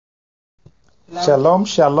Shalom,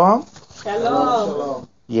 shalom. Shalom.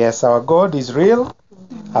 Yes, our God is real.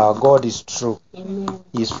 Our God is true.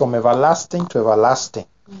 He is from everlasting to everlasting.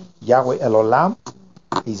 Yahweh Elolam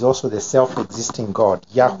is also the self-existing God.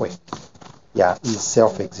 Yahweh, is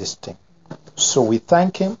self-existing. So we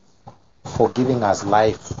thank Him for giving us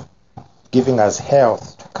life, giving us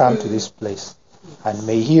health to come to this place. And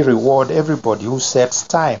may He reward everybody who sets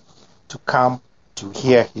time to come to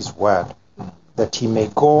hear His word, that He may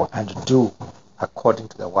go and do according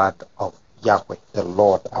to the word of Yahweh, the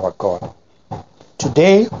Lord our God.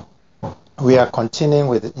 Today, we are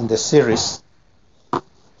continuing in the series,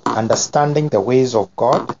 Understanding the Ways of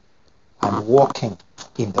God and Walking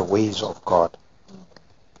in the Ways of God.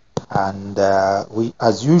 And we,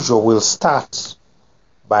 as usual, will start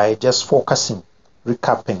by just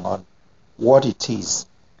recapping on what it is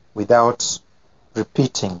without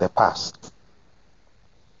repeating the past.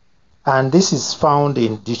 And this is found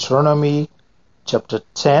in Deuteronomy chapter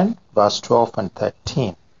 10, verse 12 and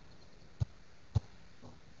 13.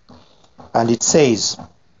 And it says,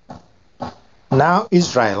 "Now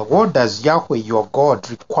Israel, what does Yahweh your God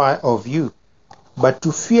require of you, but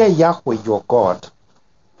to fear Yahweh your God,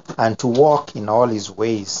 and to walk in all His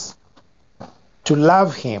ways, to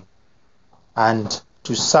love Him, and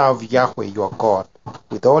to serve Yahweh your God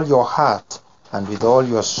with all your heart and with all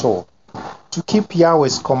your soul, to keep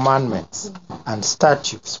Yahweh's commandments and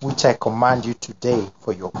statutes which I command you today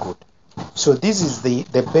for your good." So this is the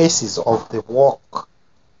basis of the walk,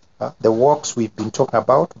 the walks we've been talking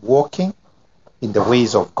about, walking in the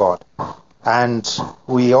ways of God. And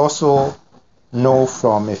we also know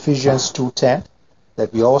from Ephesians 2:10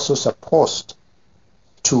 that we're also supposed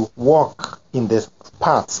to walk in the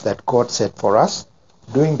paths that God set for us,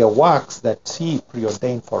 doing the works that He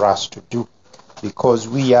preordained for us to do, because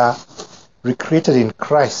we are recreated in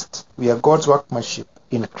Christ. We are God's workmanship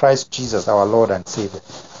in Christ Jesus, our Lord and Savior,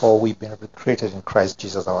 or we've been recreated in Christ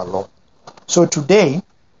Jesus, our Lord. So today,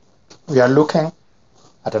 we are looking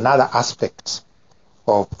at another aspect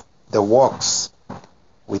of the walks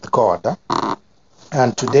with God.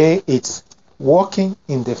 And today, it's walking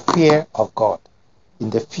in the fear of God, in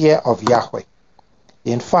the fear of Yahweh.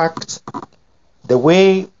 In fact, the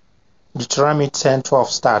way Deuteronomy 10:12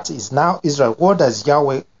 starts is, "Now Israel, what does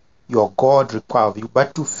Yahweh your God require of you,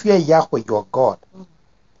 but to fear Yahweh your God."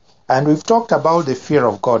 And we've talked about the fear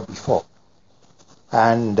of God before.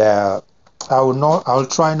 And I'll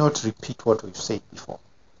try not to repeat what we've said before.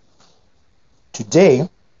 Today,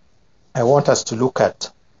 I want us to look at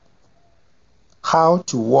how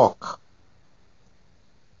to walk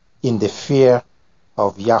in the fear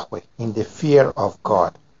of Yahweh, in the fear of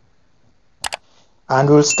God. And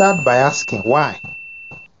we'll start by asking why.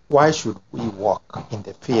 Why should we walk in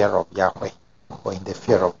the fear of Yahweh or in the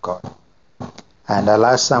fear of God? And I'll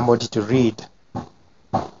ask somebody to read,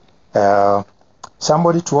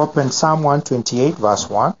 somebody to open Psalm 128 verse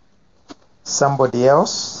 1. Somebody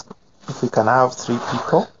else, if we can have 3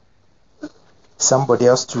 people. Somebody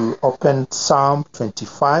else to open Psalm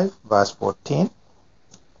 25 verse 14.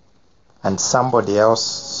 And somebody else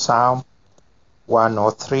Psalm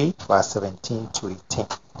 103 verse 17 to 18,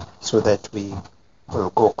 so that we will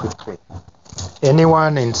go quickly.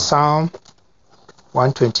 Anyone in Psalm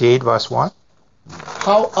 128 verse 1?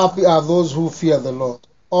 How happy are those who fear the Lord,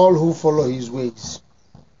 all who follow His ways.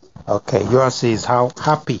 Okay, yours says, how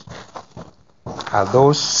happy are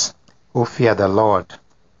those who fear the Lord.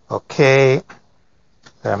 Okay,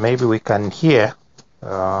 maybe we can hear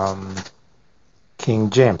King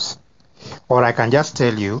James. Or I can just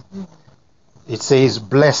tell you, it says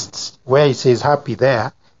blessed. Where it says happy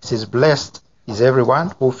there, it says blessed is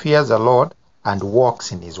everyone who fears the Lord and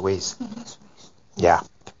walks in His ways. Yeah.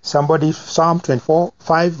 Somebody, Psalm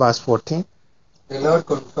 25 verse 14. The Lord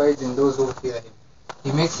confides in those who fear Him.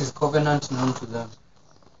 He makes His covenant known to them.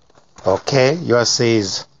 Okay, yours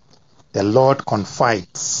says the Lord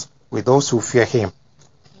confides with those who fear Him.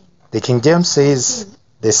 The King James says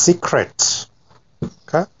the secret.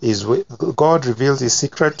 Okay, is God reveals His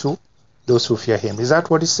secret to those who fear Him. Is that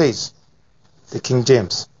what it says? The King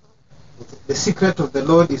James. The secret of the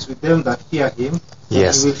Lord is with them that fear Him.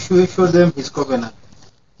 Yes. He will show them His covenant.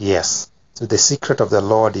 Yes. So the secret of the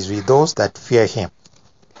Lord is with those that fear Him.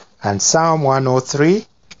 And Psalm 103.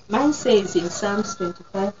 Mine says in Psalms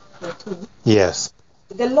 25:14. Yes.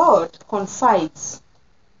 The Lord confides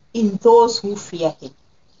in those who fear Him.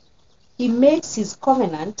 He makes His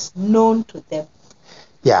covenant known to them.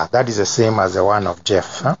 Yeah, that is the same as the one of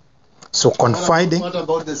Jeff. Huh? So confiding. What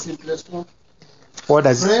about the simplest one? What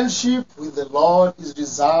does Friendship with the Lord is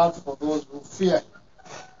reserved for those who fear Him.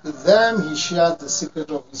 With them He shares the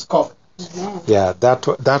secret of His covenant. Amen. Yeah,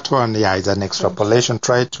 that one, yeah, is an extrapolation.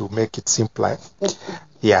 Try to make it simpler.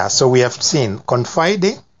 Yeah, so we have seen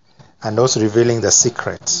confiding and also revealing the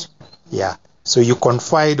secrets. Yeah, so you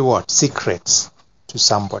confide what? Secrets to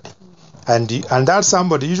somebody. And that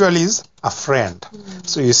somebody usually is a friend.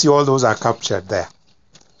 So you see all those are captured there.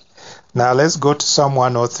 Now let's go to Psalm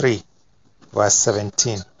 103, verse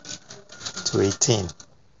 17 to 18. It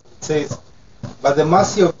says, "But the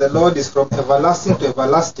mercy of the Lord is from everlasting to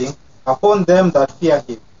everlasting upon them that fear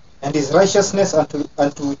him, and his righteousness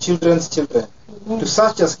unto children's children, to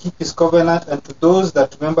such as keep his covenant, and to those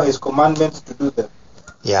that remember his commandments to do them."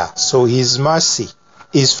 Yeah, so his mercy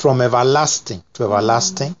is from everlasting to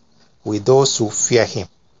everlasting with those who fear him.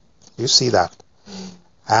 You see that?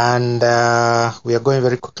 And we are going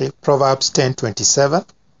very quickly. Proverbs 10:27.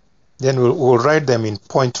 Then we'll write them in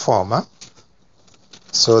point form.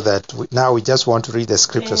 So that now we just want to read the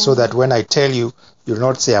scripture so that when I tell you, you'll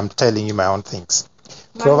not say I'm telling you my own things.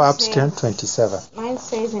 Proverbs 10:27. Mine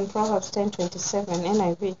says in Proverbs 10:27,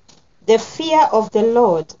 NIV, "The fear of the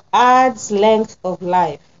Lord adds length to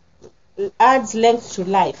life,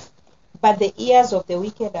 but the ears of the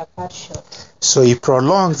wicked are cut short." So he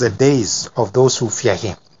prolongs the days of those who fear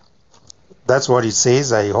him. That's what it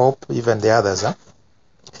says. I hope even the others.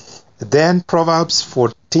 Then Proverbs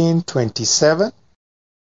 14:27.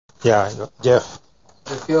 Yeah, Jeff.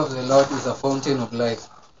 The fear of the Lord is a fountain of life,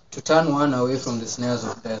 to turn one away from the snares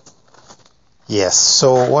of death. Yes.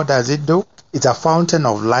 So what does it do? It's a fountain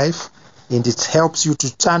of life, and it helps you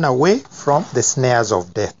to turn away from the snares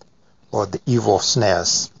of death or the evil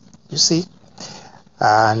snares. You see?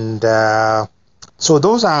 And so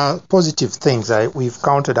those are positive things. We've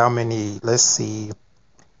counted how many? Let's see.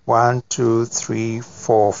 1, 2, 3,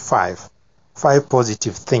 4, 5. 5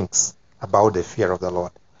 positive things about the fear of the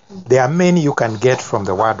Lord. There are many you can get from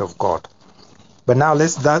the Word of God. But now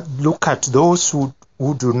let's look at those who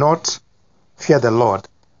do not fear the Lord.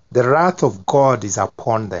 The wrath of God is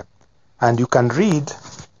upon them. And you can read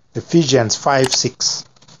Ephesians 5:6.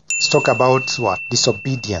 Let's talk about what?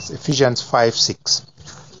 Disobedience. Ephesians 5:6.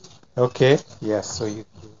 Okay? Yes, so you...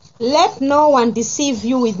 "Let no one deceive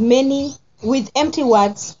you with empty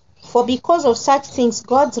words, for because of such things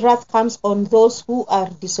God's wrath comes on those who are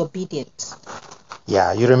disobedient."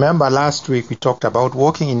 Yeah, you remember last week we talked about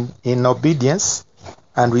walking in obedience,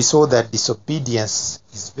 and we saw that disobedience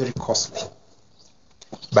is very costly.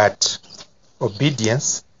 But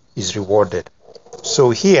obedience is rewarded.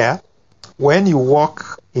 So here, when you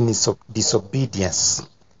walk in disobedience,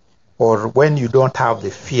 or when you don't have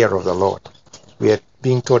the fear of the Lord, we are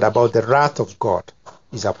being told about the wrath of God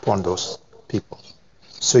is upon those people.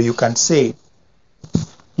 So you can say,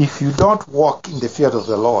 if you don't walk in the fear of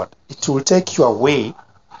the Lord, it will take you away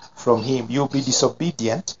from him. You'll be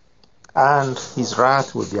disobedient, and his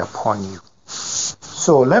wrath will be upon you.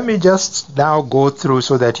 So let me just now go through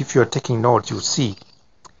so that if you're taking notes, you'll see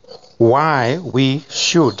why we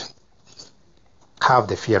should have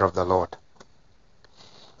the fear of the Lord.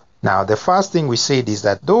 Now, the first thing we said is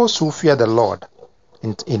that those who fear the Lord,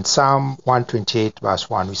 in Psalm 128 verse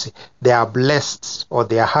 1, we say they are blessed, or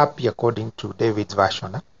they are happy according to David's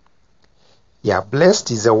version. Yeah,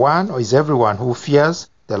 blessed is the one, or is everyone who fears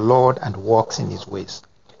the Lord and walks in his ways.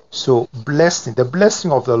 So the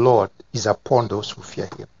blessing of the Lord is upon those who fear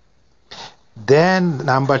him. Then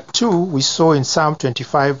number 2, we saw in Psalm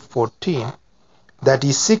 25:14 that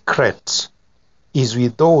his secret is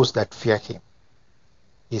with those that fear him.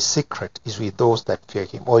 His secret is with those that fear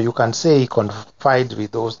him. Or you can say he confides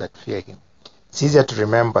with those that fear him. It's easier to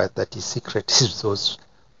remember that his secret is with those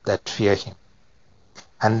that fear him.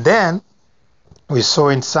 And then we saw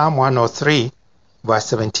in Psalm 103, verse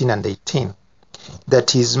 17 and 18,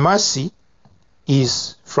 that his mercy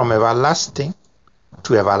is from everlasting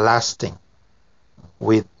to everlasting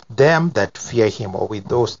with them that fear him, or with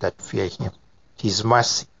those that fear him. His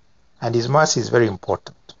mercy. And his mercy is very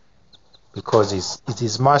important, because it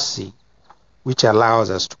is mercy which allows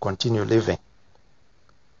us to continue living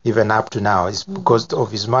even up to now. It's because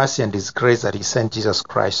of his mercy and his grace that he sent Jesus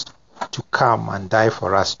Christ to come and die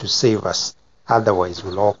for us, to save us. Otherwise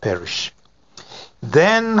we'll all perish.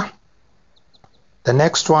 Then the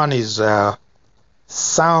next one is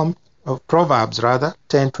Proverbs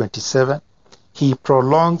 10:27. He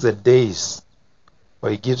prolongs the days, or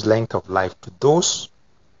he gives length of life to those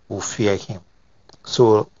who fear him.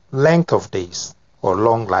 So length of days, or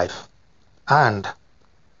long life. And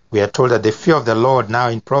we are told that the fear of the Lord now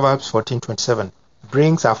in Proverbs 14:27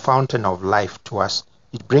 brings a fountain of life to us.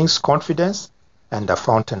 It brings confidence and a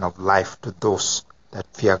fountain of life to those that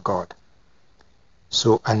fear God.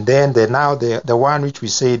 So, and then the one which we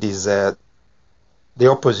said is the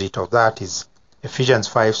opposite of that is Ephesians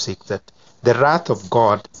 5:6, that the wrath of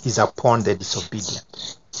God is upon the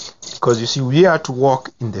disobedient. Because you see, we are to walk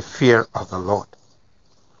in the fear of the Lord.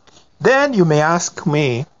 Then you may ask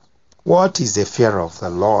me, what is the fear of the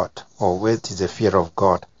Lord? Or what is the fear of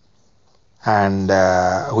God? And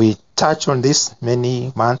we touched on this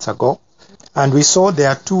many months ago. And we saw there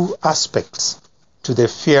are two aspects to the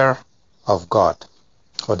fear of God,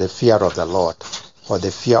 or the fear of the Lord, or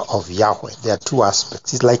the fear of Yahweh. There are two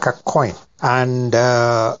aspects. It's like a coin. And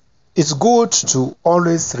it's good to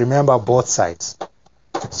always remember both sides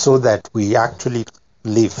so that we actually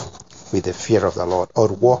live with the fear of the Lord, or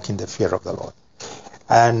walk in the fear of the Lord.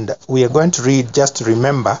 And we are going to read, just to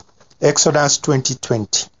remember, Exodus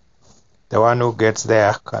 20:20. The one who gets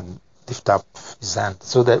there can lift up his hand,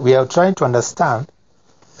 so that we are trying to understand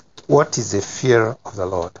what is the fear of the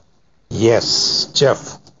Lord. Yes,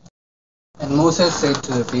 Jeff. And Moses said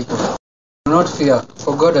to the people, "Do not fear,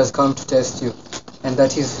 for God has come to test you, and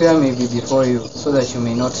that his fear may be before you, so that you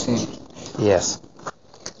may not sin." Yes.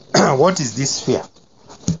 What is this fear?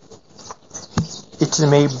 It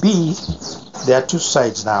may be, there are two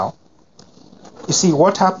sides now. You see,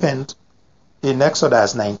 what happened in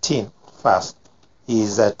Exodus 19 first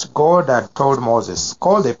is that God had told Moses,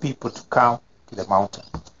 call the people to come to the mountain.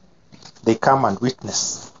 They come and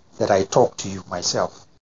witness that I talk to you myself,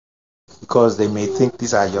 because they may think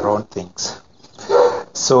these are your own things.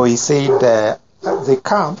 So he said, they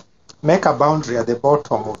come, make a boundary at the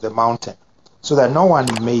bottom of the mountain, so that no one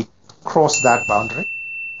may cross that boundary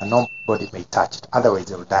and nobody may touch it. Otherwise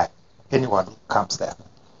they will die, anyone who comes there.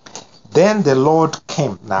 Then the Lord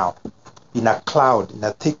came now in a cloud, in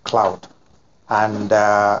a thick cloud, and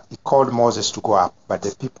he called Moses to go up, but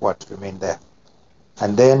the people were to remain there.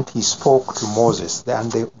 And then he spoke to Moses,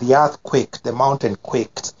 and the earth quaked, the mountain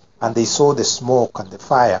quaked, and they saw the smoke and the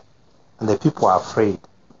fire, and the people were afraid.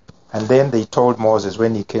 And then they told Moses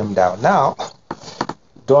when he came down, now,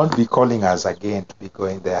 don't be calling us again to be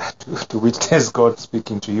going there to witness God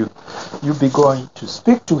speaking to you. You be going to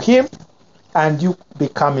speak to him, and you be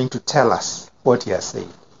coming to tell us what he has said.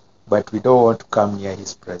 But we don't want to come near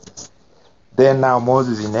his presence. Then now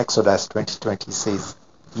Moses in Exodus 20:20 says,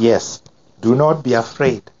 yes, do not be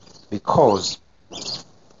afraid, because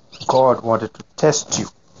God wanted to test you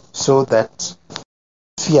so that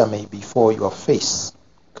fear may be before your face,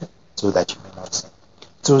 okay? So that you may not sin.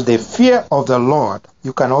 So the fear of the Lord,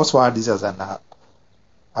 you can also add this as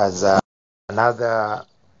another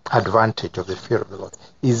advantage of the fear of the Lord,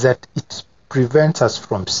 is that it prevents us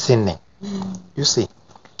from sinning. You see,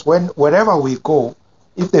 wherever we go,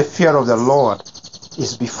 if the fear of the Lord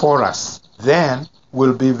is before us, then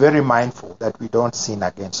we'll be very mindful that we don't sin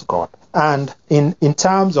against God. And in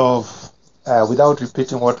terms of, without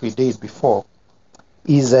repeating what we did before,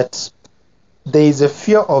 is that there is a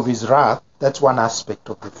fear of his wrath. That's one aspect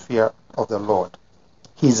of the fear of the Lord.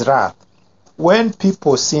 His wrath. When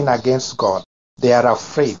people sin against God, they are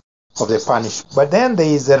afraid of the punishment. But then there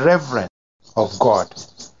is a reverence of God.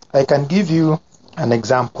 I can give you an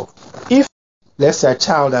example. If, let's say, a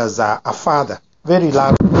child has a father, very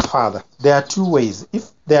loving father, there are two ways. If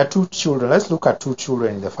there are two children, let's look at two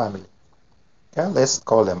children in the family. Yeah, let's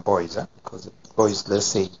call them boys, because boys, let's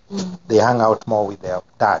say, they hang out more with their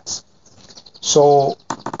dads. So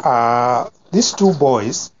these two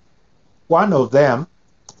boys, one of them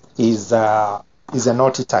is a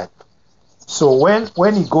naughty type. So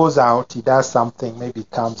when he goes out, he does something, maybe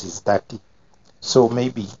comes, he's dirty. So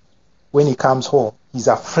maybe when he comes home, he's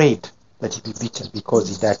afraid that he'll be beaten because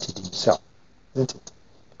he dirtied himself, isn't it?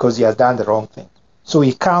 Because he has done the wrong thing. So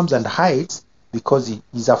he comes and hides because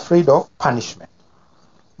he's afraid of punishment.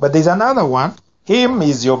 But there's another one, him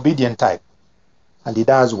is the obedient type, and he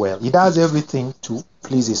does well. He does everything to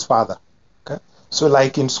please his father. Okay? So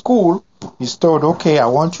like in school, he's told, okay, I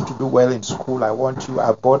want you to do well in school.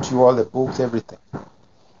 I bought you all the books, everything.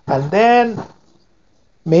 And then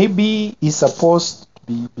maybe he's supposed to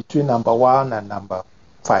be between number 1 and number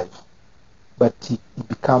 5. But he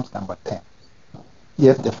becomes number 10.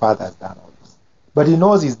 Yet the father has done all this. But he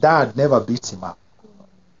knows his dad never beats him up.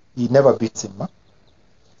 He never beats him up.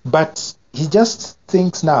 But he just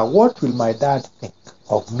thinks now, what will my dad think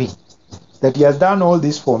of me? That he has done all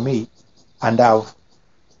this for me, and I've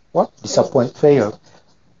failed.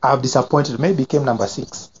 I've disappointed. Maybe became number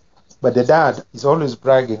 6. But the dad is always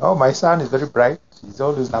bragging, oh, my son is very bright. He's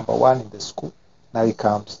always number 1 in the school. Now he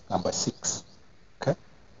comes number 6. Okay?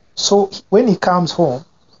 So when he comes home,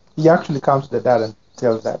 he actually comes to the dad and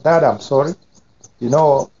tells that, Dad, I'm sorry.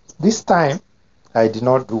 This time I did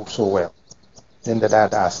not do so well. Then the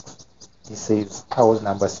dad asks. He says, I was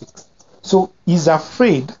number 6. So he's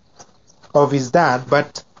afraid of his dad,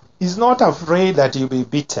 but he's not afraid that he'll be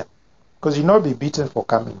beaten, because he'll not be beaten for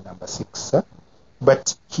coming number 6.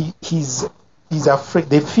 But he's afraid.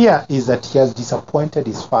 The fear is that he has disappointed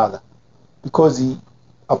his father, because he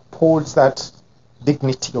upholds that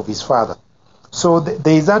dignity of his father. So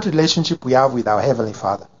there is that relationship we have with our Heavenly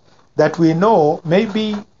Father, that we know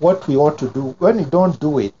maybe what we ought to do. When we don't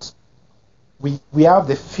do it, we have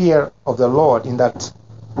the fear of the Lord in that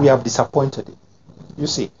we have disappointed him. You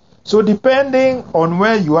see. So depending on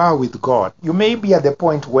where you are with God, you may be at the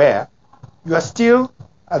point where you are still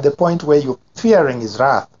at the point where you're fearing his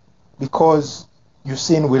wrath because you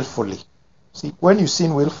sin willfully. See, when you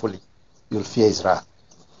sin willfully, you'll fear his wrath.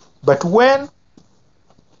 But when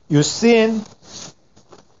you sin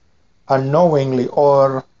unknowingly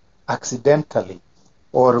or accidentally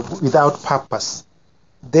or without purpose,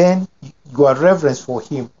 then your reverence for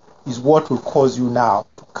him is what will cause you now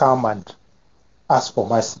to come and ask for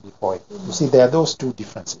mercy before him. You see, there are those two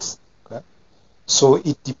differences. Okay? So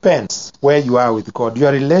it depends where you are with God,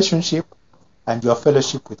 your relationship and your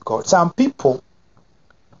fellowship with God. Some people,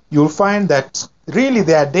 you'll find that really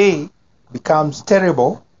their day becomes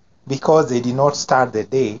terrible because they did not start the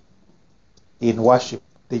day in worship.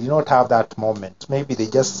 They did not have that moment. Maybe they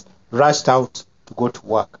just rushed out to go to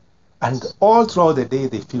work. And all throughout the day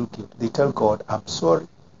they feel guilt. They tell God, I'm sorry,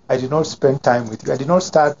 I did not spend time with you. I did not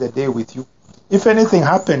start the day with you. If anything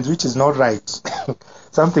happens which is not right,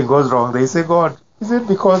 something goes wrong, they say, God, is it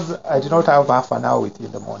because I did not have half an hour with you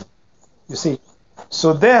in the morning? You see,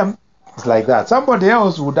 so them, it's like that. Somebody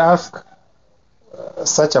else would ask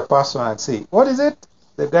such a person and say, what is it?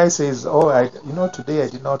 The guy says, today I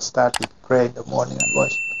did not start with prayer in the morning and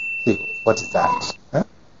worship. See, what is that? Huh?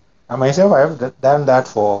 And myself, I have done that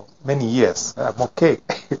for many years. I'm okay.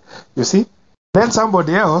 You see? Then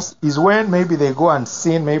somebody else is when maybe they go and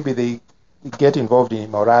sin, maybe they get involved in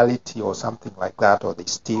immorality or something like that, or they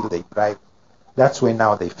steal, they bribe. That's when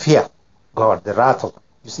now they fear God, the wrath of God.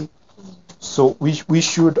 You see? So we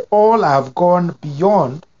should all have gone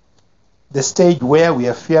beyond the stage where we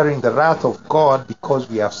are fearing the wrath of God because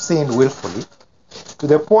we have sinned willfully, to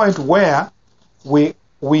the point where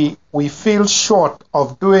we feel short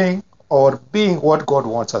of doing or being what God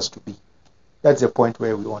wants us to be. That's the point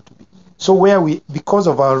where we want to be. So where we, because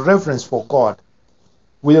of our reverence for God,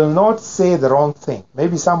 will not say the wrong thing.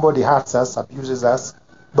 Maybe somebody hurts us, abuses us,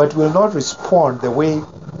 but will not respond the way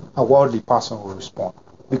a worldly person will respond,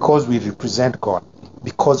 because we represent God,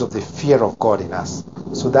 because of the fear of God in us.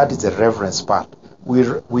 So that is the reverence part. We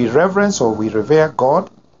reverence or we revere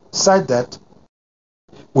God such that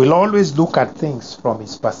we'll always look at things from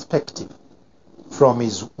his perspective, from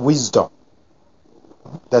his wisdom.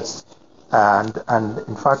 That's and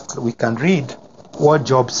in fact we can read what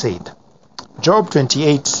Job said. Job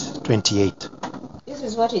 28:28. This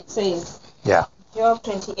is what it says. Yeah. Job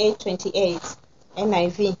 28:28,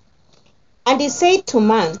 NIV. And he said to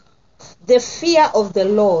man, the fear of the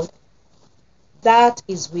Lord, that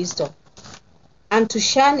is wisdom, and to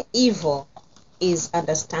shun evil is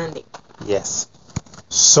understanding. Yes.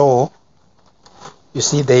 So, you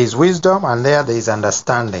see, there is wisdom and there is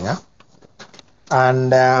understanding. Huh?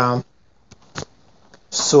 And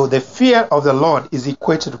so the fear of the Lord is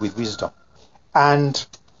equated with wisdom. And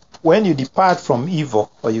when you depart from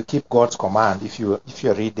evil, or you keep God's command, if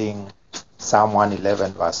you're reading Psalm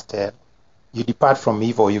 111 verse 10, you depart from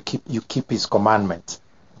evil, you keep his commandments.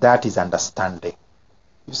 That is understanding.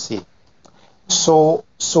 You see. So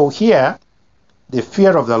here, the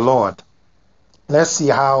fear of the Lord, let's see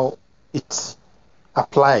how it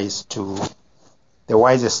applies to the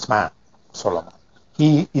wisest man, Solomon.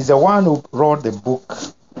 He is the one who wrote the book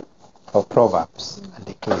of Proverbs and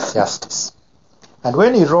Ecclesiastes. And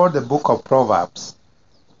when he wrote the book of Proverbs,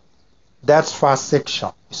 that first section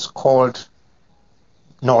is called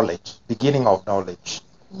knowledge, beginning of knowledge.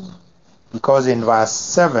 Because in verse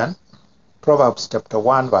 7, Proverbs chapter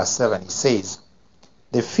 1 verse 7, he says,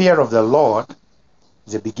 the fear of the Lord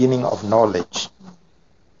is the beginning of knowledge.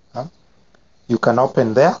 Huh? You can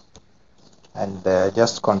open there and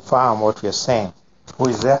just confirm what we are saying. Who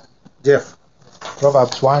is there? Jeff.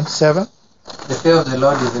 Proverbs 1:7. The fear of the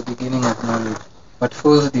Lord is the beginning of knowledge, but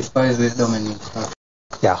fools despise wisdom and instruction.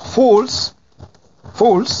 Yeah, fools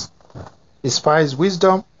despise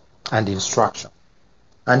wisdom and instruction.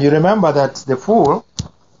 And you remember that the fool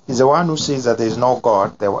is the one who says that there is no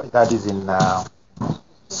God. That is in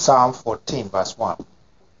Psalm 14 verse 1.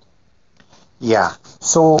 Yeah,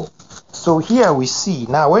 so here we see,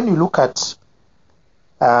 now when you look at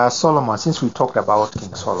Solomon, since we talked about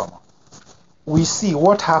King Solomon, we see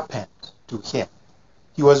what happened to him.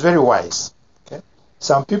 He was very wise. Okay?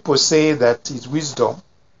 Some people say that his wisdom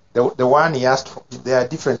The one he asked for, there are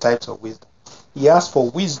different types of wisdom. He asked for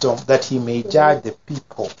wisdom that he may judge the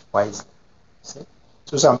people wisely. See?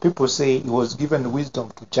 So some people say he was given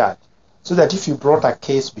wisdom to judge, so that if you brought a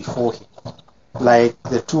case before him, like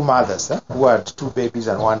the two mothers who had two babies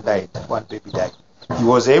and one baby died, he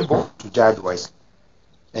was able to judge wisely.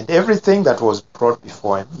 And everything that was brought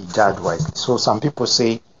before him, he judged wisely. So some people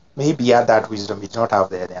say maybe he had that wisdom, he did not have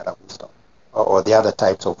the other wisdom, or the other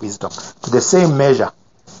types of wisdom. To the same measure.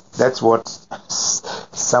 That's what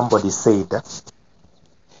somebody said.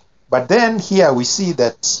 But then here we see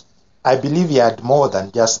that I believe he had more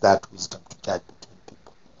than just that wisdom to judge between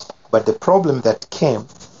people. But the problem that came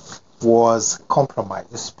was compromise,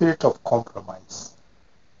 the spirit of compromise.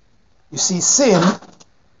 You see, sin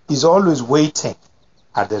is always waiting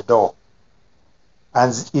at the door,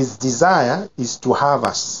 and his desire is to have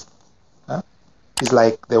us. It's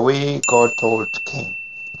like the way God told Cain,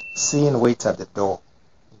 sin waits at the door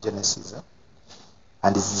in Genesis,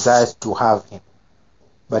 and his desire is to have him,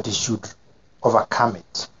 but he should overcome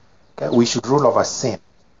it. Okay? We should rule over sin.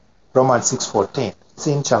 Romans 6:14,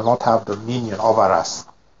 sin shall not have dominion over us.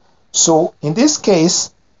 So in this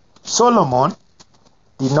case, Solomon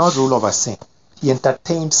did not rule over sin. He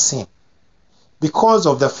entertained sin because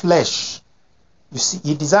of the flesh. You see,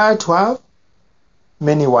 he desired to have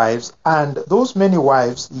many wives, and those many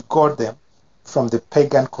wives, he got them from the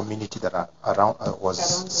pagan community that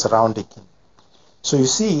was surrounding him. So you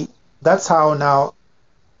see, that's how now,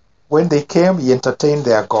 when they came, he entertained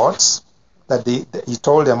their gods. That he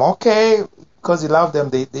told them, okay, because he loved them,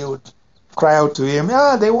 they would cry out to him,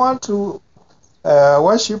 they want to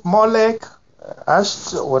worship Molech,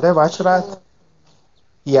 Ashtaroth.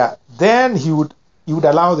 Yeah, then he would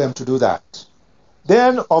allow them to do that.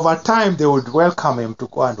 Then over time they would welcome him to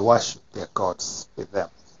go and worship their gods with them.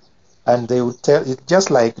 And they would tell it,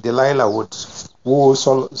 just like Delilah would woo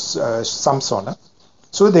Samson.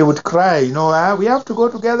 So they would cry, we have to go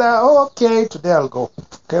together. Oh, okay, today I'll go.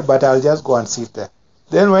 Okay, but I'll just go and sit there.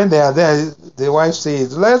 Then when they are there, the wife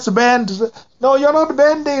says, let's bend. No, you're not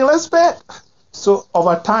bending, let's bend. So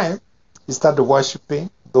over time, he started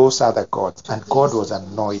worshiping those other gods. And God was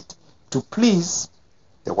annoyed to please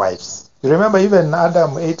the wives. You remember even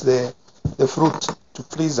Adam ate the fruit to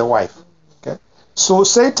please the wife. Okay? So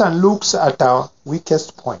Satan looks at our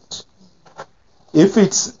weakest point. If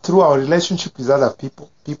it's through our relationship with other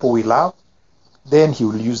people we love, then he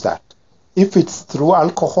will use that. If it's through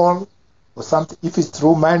alcohol or something, if it's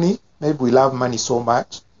through money, maybe we love money so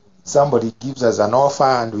much, somebody gives us an offer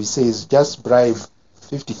and we say, just bribe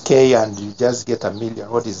 50K and you just get $1 million.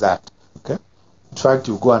 What is that? Okay? In fact,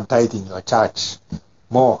 you go and tithe in your church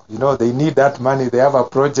more. They need that money. They have a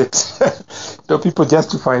project. So people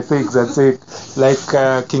justify things and say,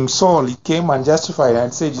 like King Saul, he came and justified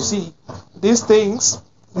and said, you see, these things,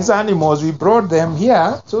 these animals, we brought them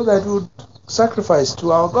here so that we would sacrifice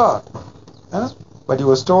to our God. But he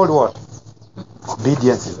was told what?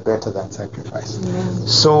 Obedience is better than sacrifice. Yeah.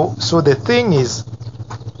 So the thing is,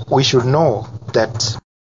 we should know that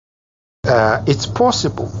it's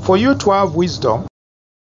possible for you to have wisdom,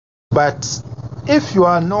 but if you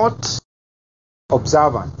are not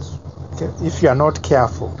observant, okay, if you are not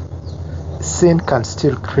careful, sin can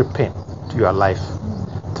still creep in to your life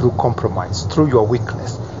through compromise, through your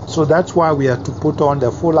weakness. So that's why we are to put on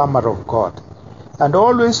the full armor of God and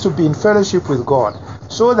always to be in fellowship with God,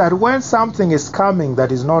 so that when something is coming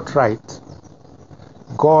that is not right,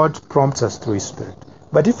 God prompts us through His Spirit.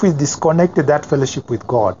 But if we disconnected that fellowship with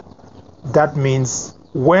God, that means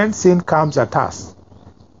when sin comes at us,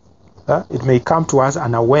 it may come to us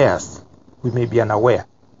unawares. We may be unaware.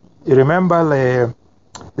 You remember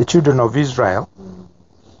the children of Israel,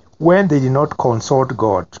 when they did not consult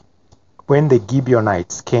God, when the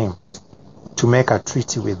Gibeonites came to make a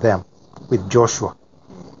treaty with them, with Joshua,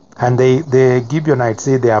 and the Gibeonites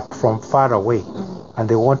say they are from far away and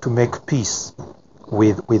they want to make peace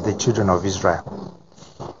with the children of Israel.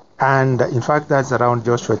 And in fact, that's around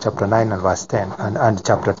Joshua chapter 9 and verse 10 and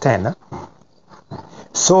chapter 10.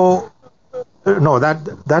 So, no,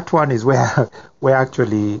 that one is where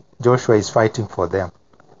actually Joshua is fighting for them,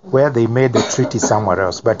 where they made the treaty somewhere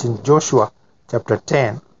else. But in Joshua chapter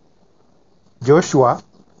 10, Joshua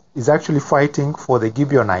is actually fighting for the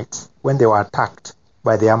Gibeonites when they were attacked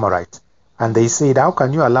by the Amorites. And they said, how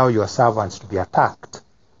can you allow your servants to be attacked?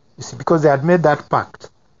 You see, because they had made that pact,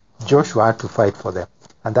 Joshua had to fight for them.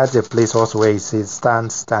 And that's the place also where he says,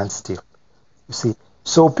 stand still. You see,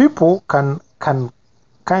 so people can kind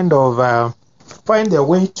of find their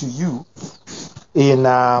way to you in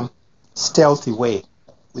a stealthy way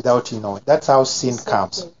without you knowing. That's how sin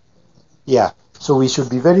comes. Yeah. So we should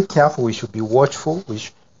be very careful. We should be watchful.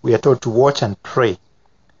 we are told to watch and pray.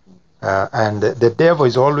 And the devil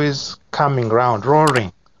is always coming round,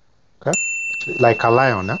 roaring, okay? Like a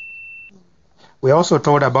lion. Huh? We also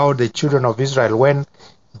told about the children of Israel when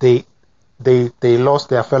they lost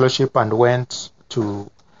their fellowship and went to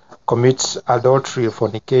commit adultery,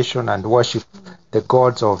 fornication, and worship the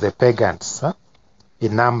gods of the pagans, huh?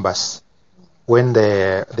 In Numbers, when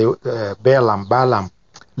the Balaam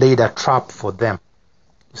laid a trap for them.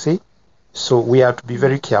 You see? So we have to be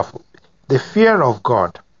very careful. The fear of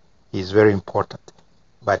God is very important.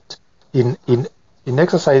 But in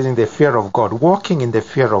exercising the fear of God, walking in the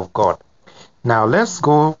fear of God. Now let's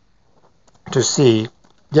go to see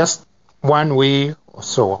just one way or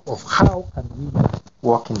so of how can we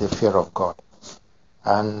walk in the fear of God.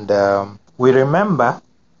 And we remember,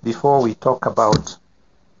 before we talk about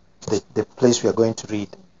the place we are going to read,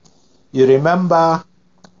 you remember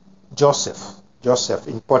Joseph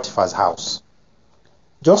in Potiphar's house.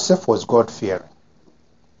 Joseph was God-fearing.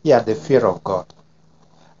 He had the fear of God.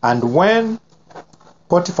 And when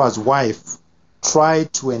Potiphar's wife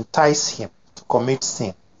tried to entice him to commit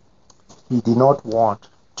sin, he did not want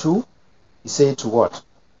to. He said to what?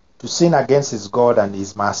 To sin against his God and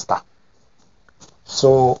his master.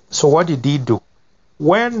 So what did he do?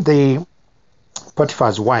 When the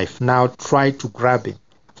Potiphar's wife now tried to grab him,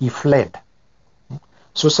 he fled.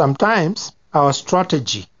 So sometimes our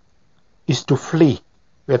strategy is to flee.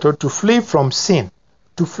 We are told to flee from sin,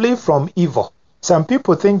 to flee from evil. Some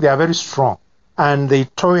people think they are very strong and they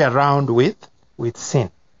toy around with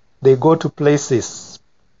sin. They go to places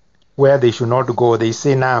where they should not go. They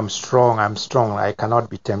say, "Now I'm strong, I cannot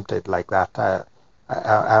be tempted like that.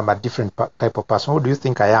 I'm a different type of person. Who do you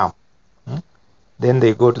think I am?" Then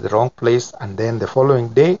they go to the wrong place, and then the following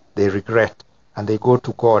day they regret and they go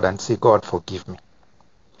to God and say, "God, forgive me."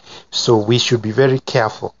 So we should be very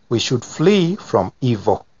careful. We should flee from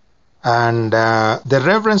evil. And the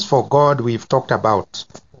reverence for God we've talked about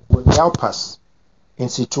will help us in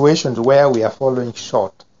situations where we are falling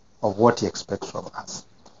short of what He expects from us.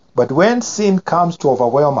 But when sin comes to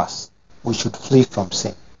overwhelm us, we should flee from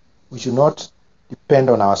sin. We should not depend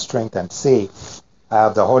on our strength and say, "I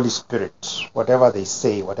have the Holy Spirit." Whatever they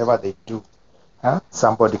say, whatever they do,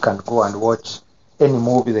 somebody can go and watch any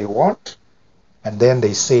movie they want, and then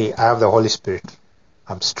they say, "I have the Holy Spirit.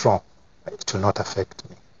 I'm strong. It will not affect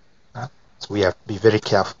me." So we have to be very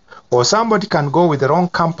careful. Or somebody can go with the wrong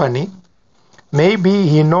company. Maybe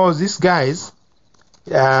he knows these guys,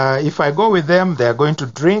 if I go with them, they're going to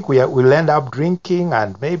drink. We'll end up drinking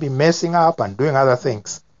and maybe messing up and doing other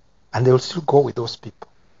things. And they'll still go with those people.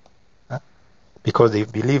 Because they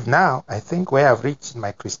believe now, I think where I've reached in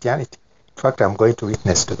my Christianity, in fact, I'm going to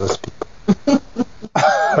witness to those people.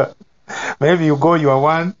 Maybe you are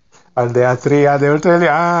one, and there are three, and they will tell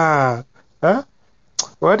you,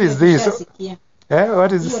 what is this?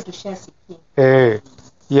 What is this?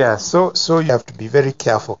 Yeah, so you have to be very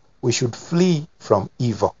careful. We should flee from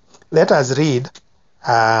evil. Let us read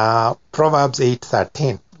Proverbs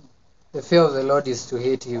 8:13. The fear of the Lord is to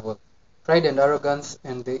hate evil. Pride and arrogance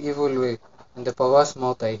and the evil way and the perverse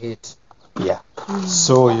mouth I hate. Yeah.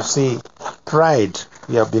 So you see, pride,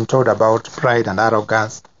 we have been told about pride and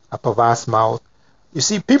arrogance, a perverse mouth. You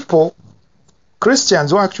see, people,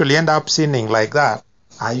 Christians who actually end up sinning like that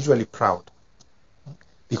are usually proud.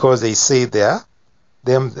 Because they say they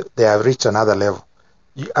have reached another level.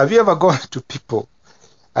 Have you ever gone to people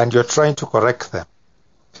and you're trying to correct them?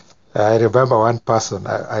 I remember one person,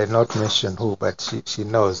 I'll not mention who, but she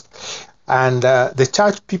knows. And the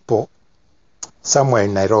church people, somewhere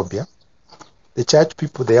in Nairobi, the church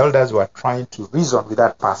people, the elders were trying to reason with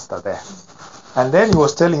that pastor there. And then he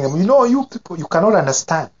was telling them, you people, you cannot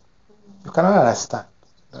understand. You cannot understand.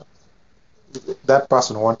 That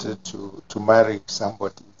person wanted to marry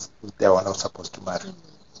somebody they were not supposed to marry.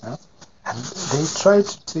 And they tried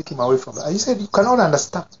to take him away from that. He said, "You cannot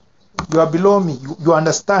understand. You are below me. Your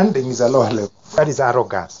understanding is a lower level." That is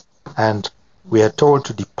arrogance. And we are told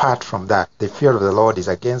to depart from that. The fear of the Lord is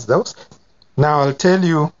against those. Now I'll tell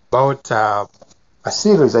you about a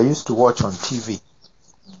series I used to watch on TV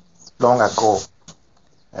long ago.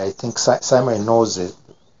 I think Simon knows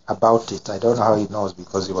about it. I don't know how he knows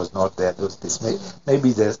because he was not there those days.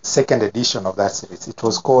 Maybe the second edition of that series. It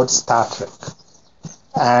was called Star Trek.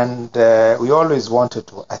 And we always wanted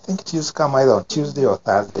to, I think it used to come either on Tuesday or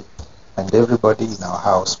Thursday, and everybody in our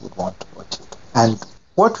house would want to watch it. And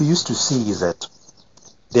what we used to see is that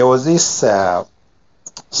there was this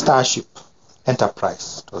Starship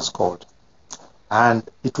Enterprise, it was called. And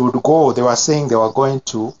it would go, they were saying they were going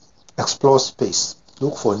to explore space,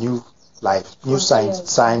 look for new life, new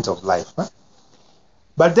signs of life.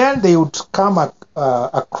 But then they would come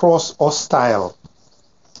across hostile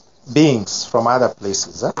beings from other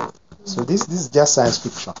places. So this is just science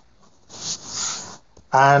fiction.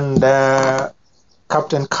 And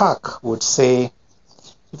Captain Kirk would say,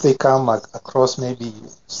 if they come across maybe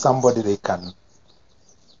somebody they can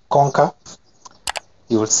conquer,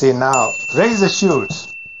 he would say, now raise the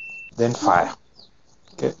shields, then fire.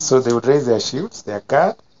 Okay, so they would raise their shields, their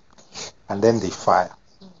guard, and then they fire.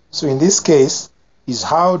 So in this case, is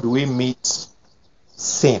how do we meet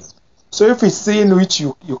sin? So if it's sin which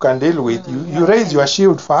you can deal with, you raise your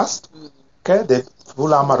shield first, okay, the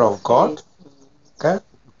full armor of God, okay,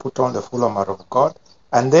 put on the full armor of God,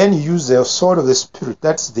 and then you use the sword of the Spirit,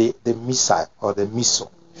 that's the missile or the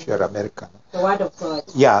missile, if you're American. The word of God.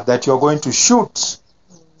 Yeah, that you're going to shoot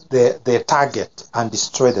the target and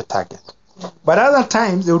destroy the target. But other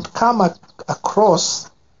times they would come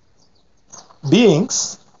across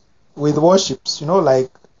beings with worships,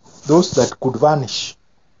 like those that could vanish,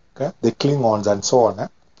 okay, the Klingons and so on.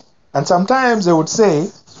 And sometimes they would say,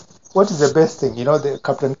 what is the best thing? The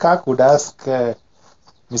Captain Kirk would ask Mr.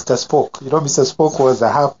 Spock. Mr. Spock was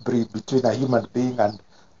a half-breed between a human being and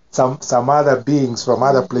some other beings from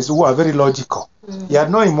other places who are very logical. He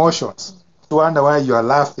had no emotions. You wonder why you are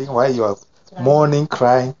laughing, why you are mourning,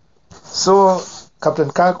 crying. So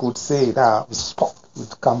Captain Kirk would say, now Mr. Spock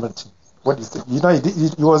would come and what is it?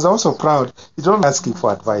 He was also proud. He don't ask him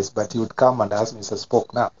for advice, but he would come and ask Mr.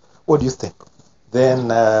 Spock, now, what do you think? Then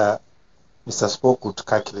Mr. Spock would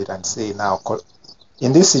calculate and say, now,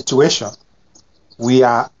 in this situation, we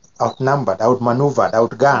are outnumbered, outmaneuvered,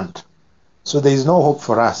 outgunned. So there is no hope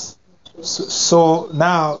for us. So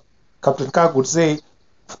now Captain Kirk would say,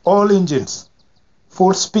 all engines,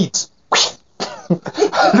 full speed.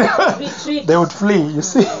 They would flee, you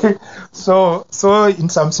see. So in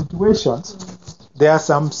some situations, there are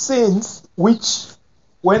some sins which,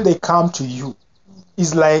 when they come to you,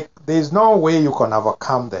 it's like there's no way you can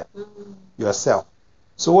overcome them yourself.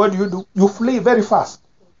 So what do? You flee very fast.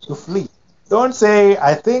 You flee. Don't say,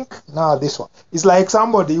 I think, no, this one. It's like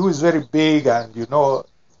somebody who is very big and,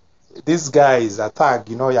 this guy is a thug,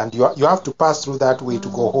 and you have to pass through that way to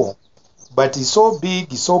go home. But he's so big,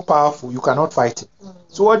 he's so powerful, you cannot fight him.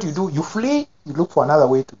 So what you do, you flee, you look for another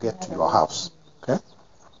way to get to your house. Okay?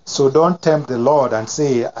 So don't tempt the Lord and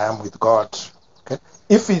say, I am with God. Okay?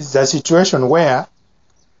 If it's a situation where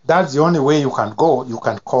that's the only way you can go, you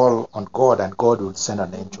can call on God and God will send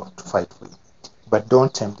an angel to fight for you. But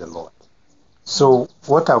don't tempt the Lord. So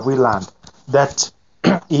what have we learned? That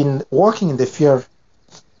in walking in the fear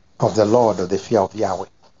of the Lord or the fear of Yahweh,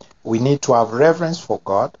 we need to have reverence for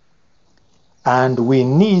God, and we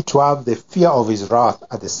need to have the fear of his wrath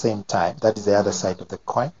at the same time. That is the other side of the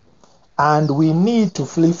coin. And we need to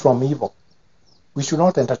flee from evil. We should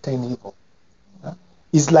not entertain evil.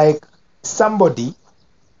 It's like somebody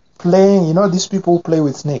playing, these people who play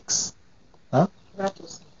with snakes.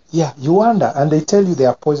 Yeah, you wonder, and they tell you they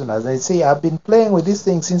are poisonous. They say, I've been playing with this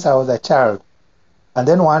thing since I was a child. And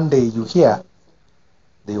then one day you hear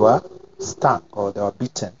they were stung or they were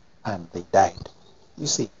bitten and they died. You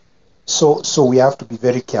see. So we have to be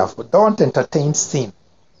very careful. Don't entertain sin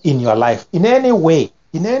in your life. In any way.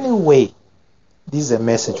 This is a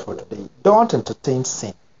message for today. Don't entertain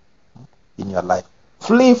sin in your life.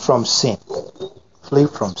 Flee from sin. Flee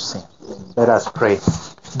from sin. Let us pray.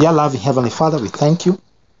 Dear loving Heavenly Father, we thank you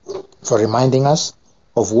for reminding us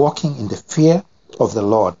of walking in the fear of the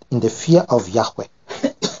Lord, in the fear of Yahweh.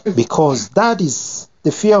 Because that is,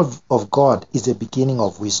 the fear of God is the beginning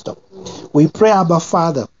of wisdom. We pray, Abba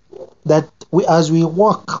Father, that as we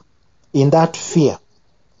walk in that fear,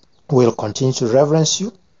 we'll continue to reverence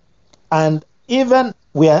you. And even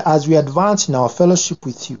as we advance in our fellowship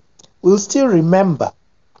with you, we'll still remember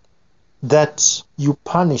that you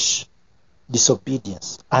punish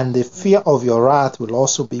disobedience. And the fear of your wrath will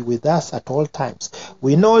also be with us at all times.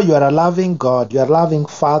 We know you are a loving God, you are a loving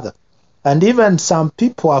Father. And even some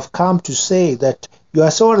people have come to say that you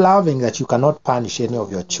are so loving that you cannot punish any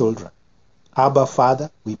of your children. Abba,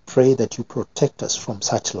 Father, we pray that you protect us from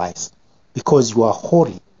such lies, because you are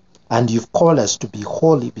holy, and you've called us to be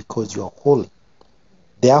holy because you are holy.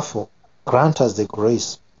 Therefore, grant us the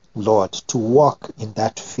grace, Lord, to walk in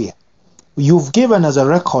that fear. You've given us a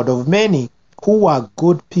record of many who are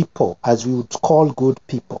good people, as we would call good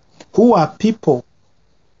people, who are people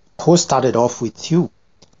who started off with you,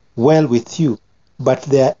 well with you, but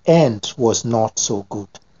their end was not so good,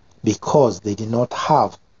 because they did not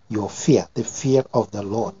have your fear, the fear of the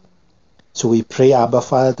Lord. So we pray, Abba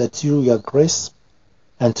Father, that through your grace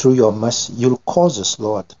and through your mercy, you'll cause us,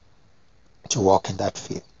 Lord, to walk in that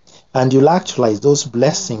fear. And you'll actualize those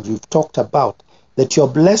blessings we've talked about, that your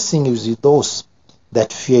blessing is with those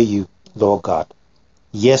that fear you, Lord God.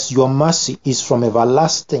 Yes, your mercy is from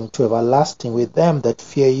everlasting to everlasting with them that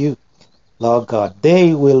fear you, Lord God.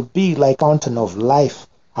 They will be like fountain of life,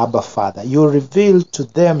 Abba Father. You'll reveal to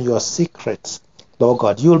them your secrets, Lord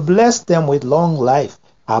God. You'll bless them with long life,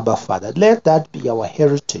 Abba Father. Let that be our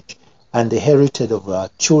heritage and the heritage of our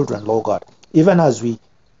children, Lord God, even as we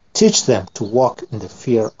teach them to walk in the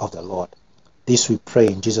fear of the Lord. This we pray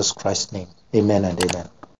in Jesus Christ's name. Amen and amen.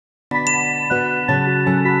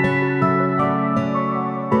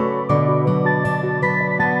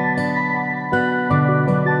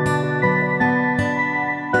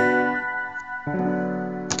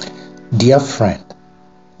 Dear friend,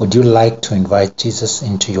 would you like to invite Jesus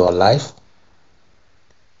into your life?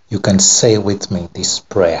 You can say with me this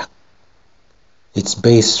prayer. It's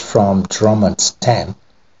based from Romans 10,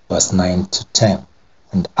 verse 9 to 10,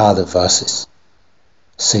 and other verses.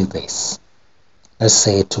 Say this. Let's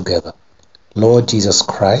say it together. Lord Jesus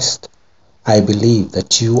Christ, I believe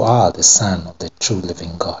that you are the Son of the true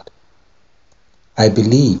living God. I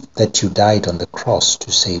believe that you died on the cross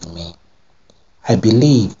to save me. I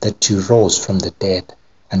believe that you rose from the dead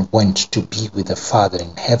and went to be with the Father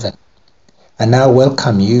in heaven. And I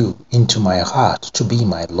welcome you into my heart to be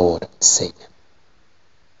my Lord and Savior.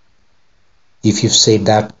 If you've said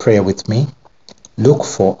that prayer with me, look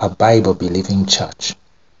for a Bible-believing church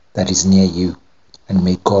that is near you, and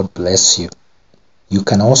may God bless you. You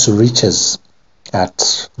can also reach us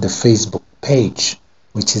at the Facebook page,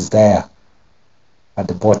 which is there at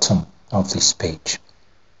the bottom of this page.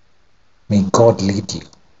 May God lead you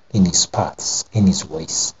in His paths, in His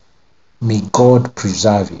ways. May God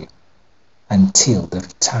preserve you until the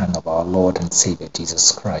return of our Lord and Savior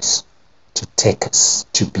Jesus Christ to take us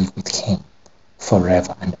to be with Him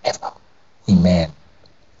forever and ever. Amen.